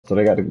So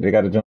they got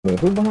to jump in.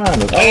 Who's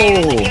behind us?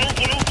 Oh,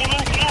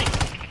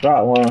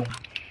 drop one.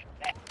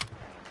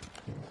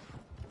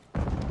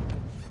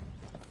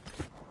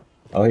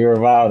 Oh, he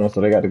revived him, so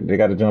they got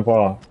to jump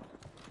off.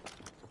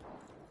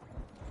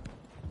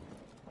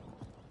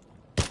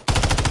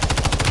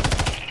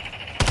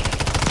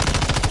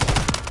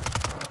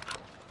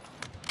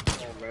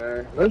 Oh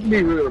man, let's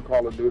be real,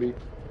 Call of Duty.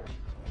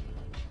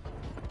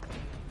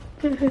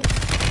 Big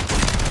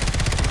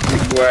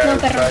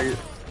ass faggot.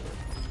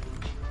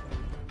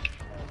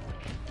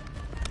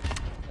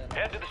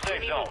 Head to the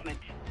safe zone.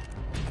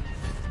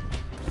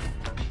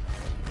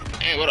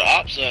 Hey, what the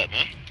ops at,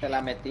 man? Se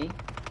la metí.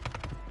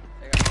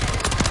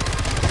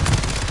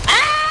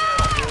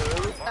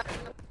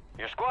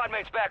 Your squad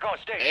mate's back on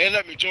station. Hey,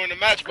 let me join the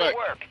match Good back.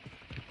 work.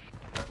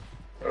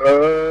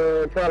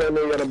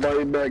 Probably ain't got a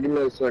body back. Give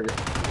me a second.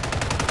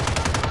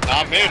 Nah,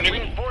 I'm here, nigga.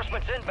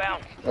 Reinforcements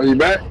inbound. Are you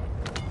back? Hell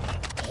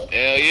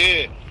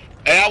yeah.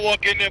 Hey, I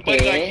walk in there,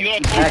 buddy, like, you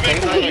up 4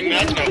 minutes? I'm like, man,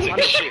 I just gotta take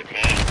a shit,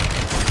 man.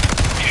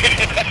 I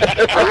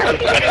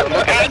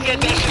said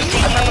that shit so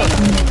hard.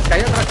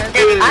 Cayó otra,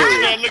 cayó Man, otra. this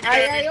man looking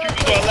at me, people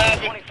start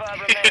laughing.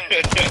 25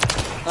 remaining.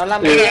 No la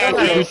They metieron had a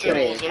to los so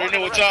they tres. know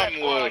what time it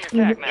was. On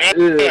your Man, attack I map.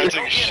 gotta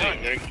take a shit,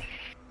 nigga.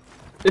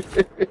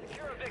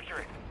 Secure a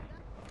victory.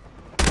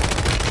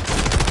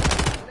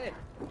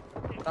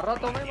 Está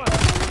roto, mismo.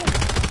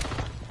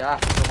 Ya,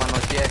 toma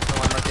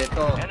noche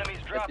todo.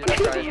 Enemies dropping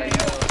Metí la into the cabeza y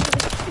AO.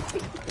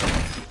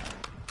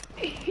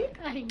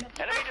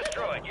 Enemy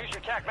destroyed. Use your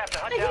attack map to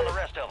hunt down the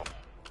rest of them.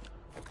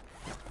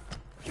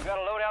 You got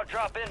a loadout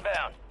drop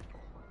inbound.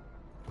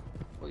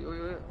 Uy, uy,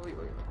 uy, uy,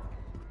 uy.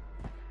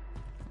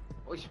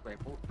 Uy, güey,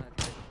 puta.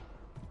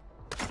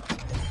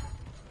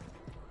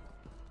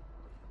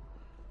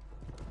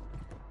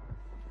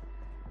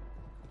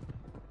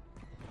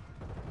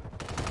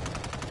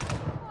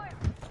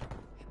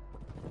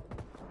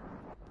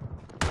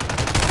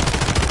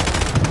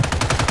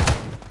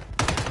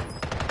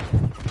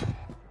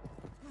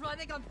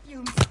 Running on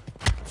fumes.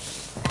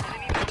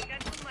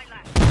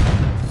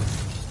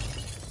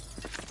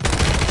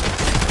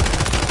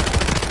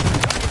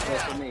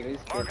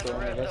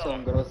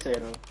 Son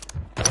groseros.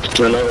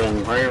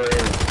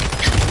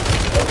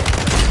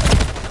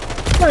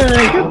 Man,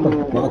 get the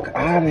fuck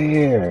out of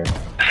here.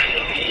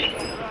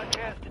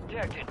 Broadcast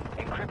detected.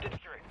 Encrypted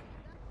string.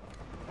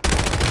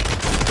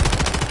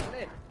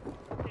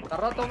 Está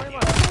roto, mismo.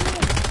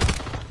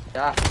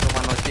 Ya,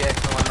 toma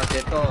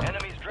noche todo.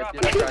 Enemies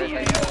dropping Metí into la the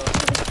cabeza y todo.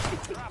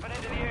 AO. Dropping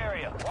into the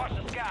area. Watch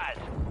the skies.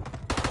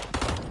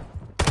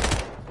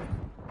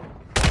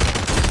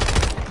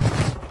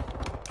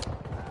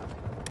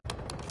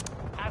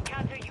 Our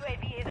counter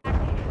UAV is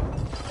active.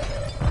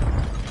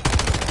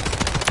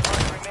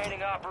 Mark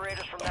remaining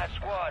operators from that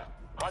squad.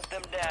 Hunt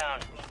them down.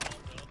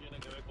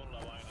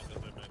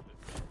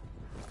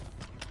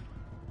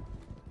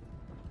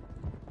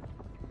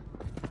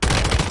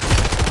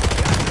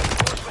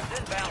 Reinforcements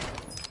inbound.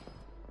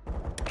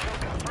 Kill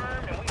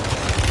confirmed and we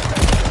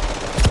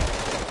will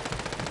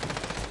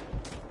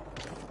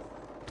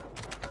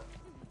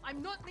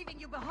I'm not leaving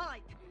you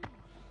behind.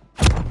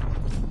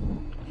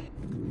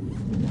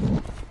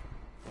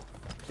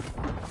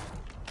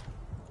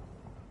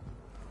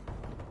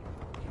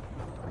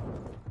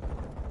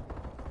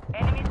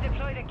 Enemies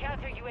deployed a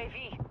counter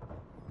UAV.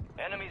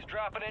 Enemies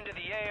dropping into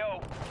the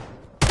AO.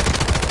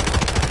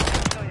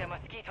 Deployed a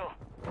mosquito.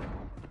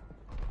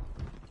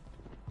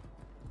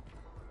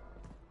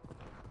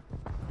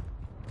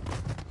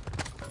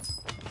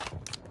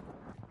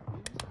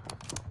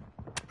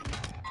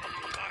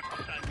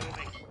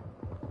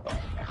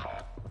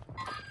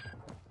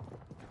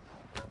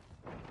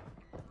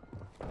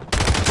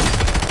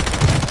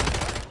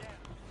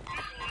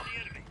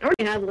 I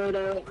already have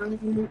loadout.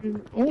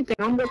 Only thing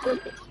I'm with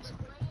it.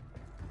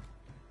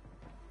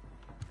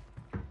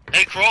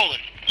 Hey, crawling.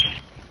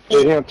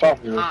 Hey, him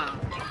talking to me.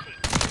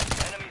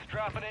 Enemies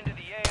dropping into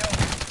the AO.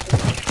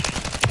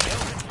 Kill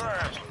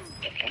confirmed.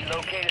 We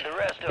located the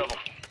rest of them.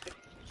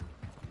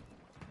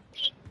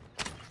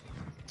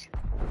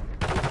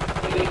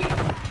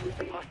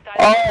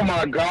 Oh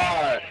my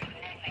god.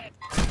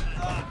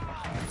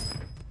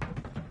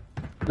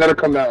 Let her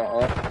come down,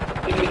 huh?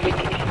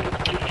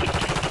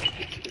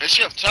 That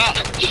shit up top.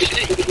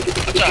 Shit.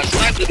 I'm trying to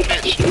snipe this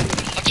bitch.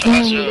 I'm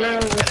trying to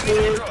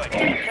Destroyed.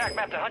 Attack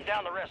map to hunt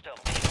down the rest of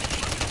them.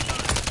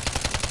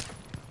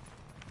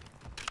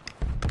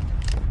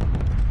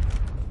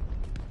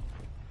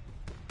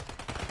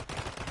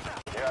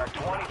 There are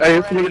 20. Hey,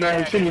 this nigga down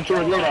here shooting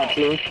towards loadout,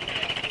 please.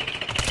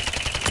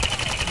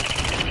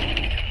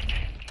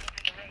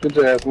 Good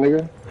ass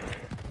nigga.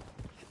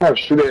 Try to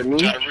shoot at me.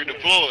 try to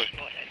redeploy.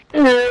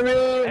 Yeah,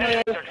 man.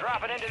 Enemies are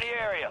dropping into the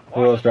area.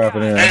 Who else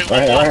dropping in? Hey,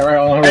 Right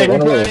on the Hey,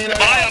 roof, on the roof.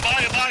 Buy her.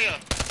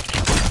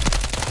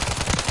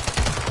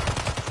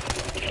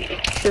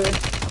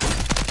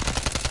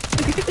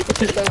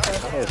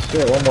 Oh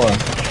shit, one more.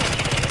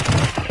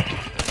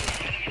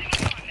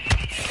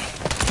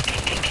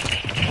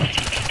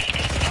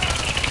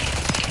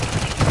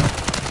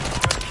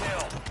 Good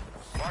kill.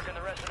 Marking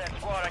the rest of that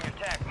squad on your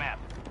attack map.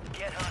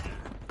 Get hunting.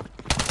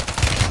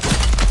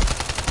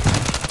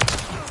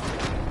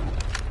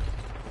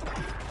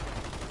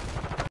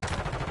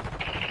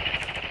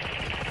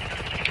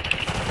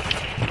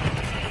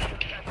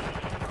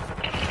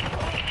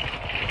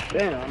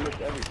 Damn, I missed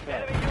every shot.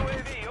 Enemy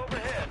UAV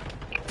overhead.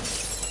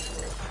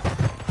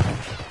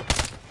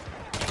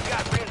 You've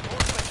got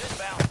reinforcements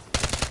inbound.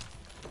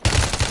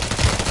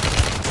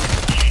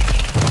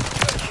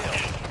 Good kill.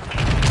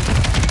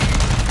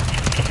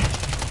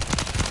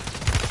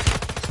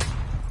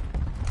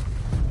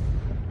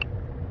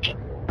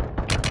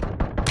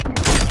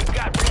 You've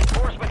got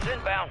reinforcements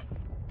inbound.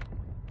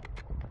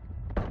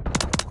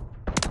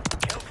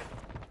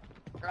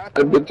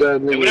 That bitch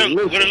ass Hey, nigga where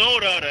was the missing.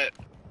 loadout at?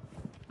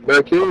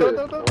 Back here.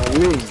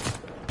 On me.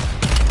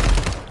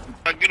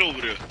 I get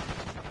over there.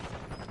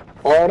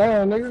 All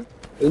down, nigga.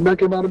 It's back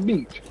here by the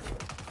beach.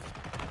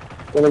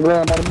 On the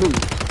ground by the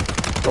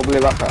beach.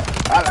 Doble baja.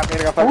 Ah, la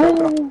verga, falta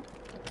otro.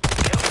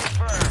 Kill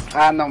confirmed.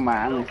 Ah, no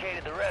mames.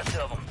 Located the rest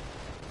of them.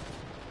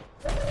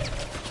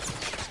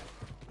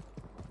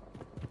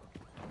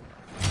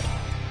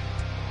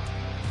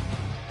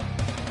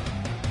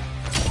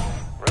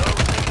 Rogue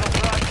signal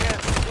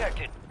broadcast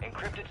detected.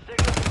 Encrypted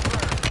signal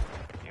confirmed.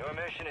 Your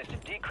mission is to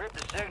decrypt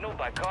the signal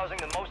by causing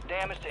the most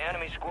damage to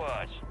enemy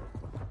squads.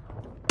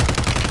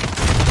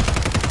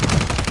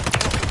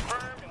 Kill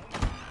confirmed.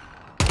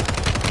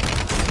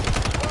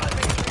 Squad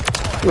mates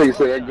redeployed. Nigga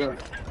said that gun.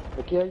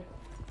 Aquí hay.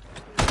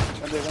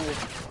 ¿Dónde?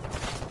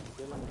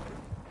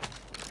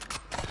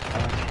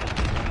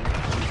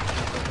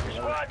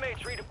 Squad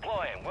mates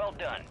redeploying. Well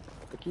done.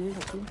 Aquí.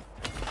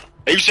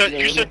 Hey,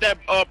 you said that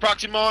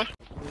Proximon?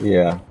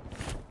 Yeah.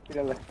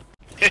 Mírala.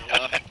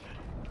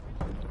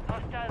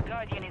 Hostile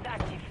Guardian is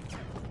active.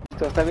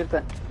 Listo, está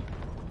abierta.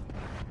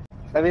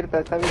 Está abierta.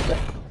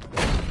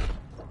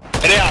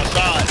 And they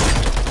outside.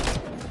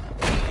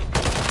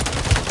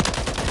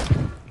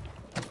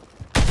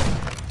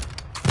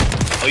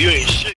 Oh, you ain't shit.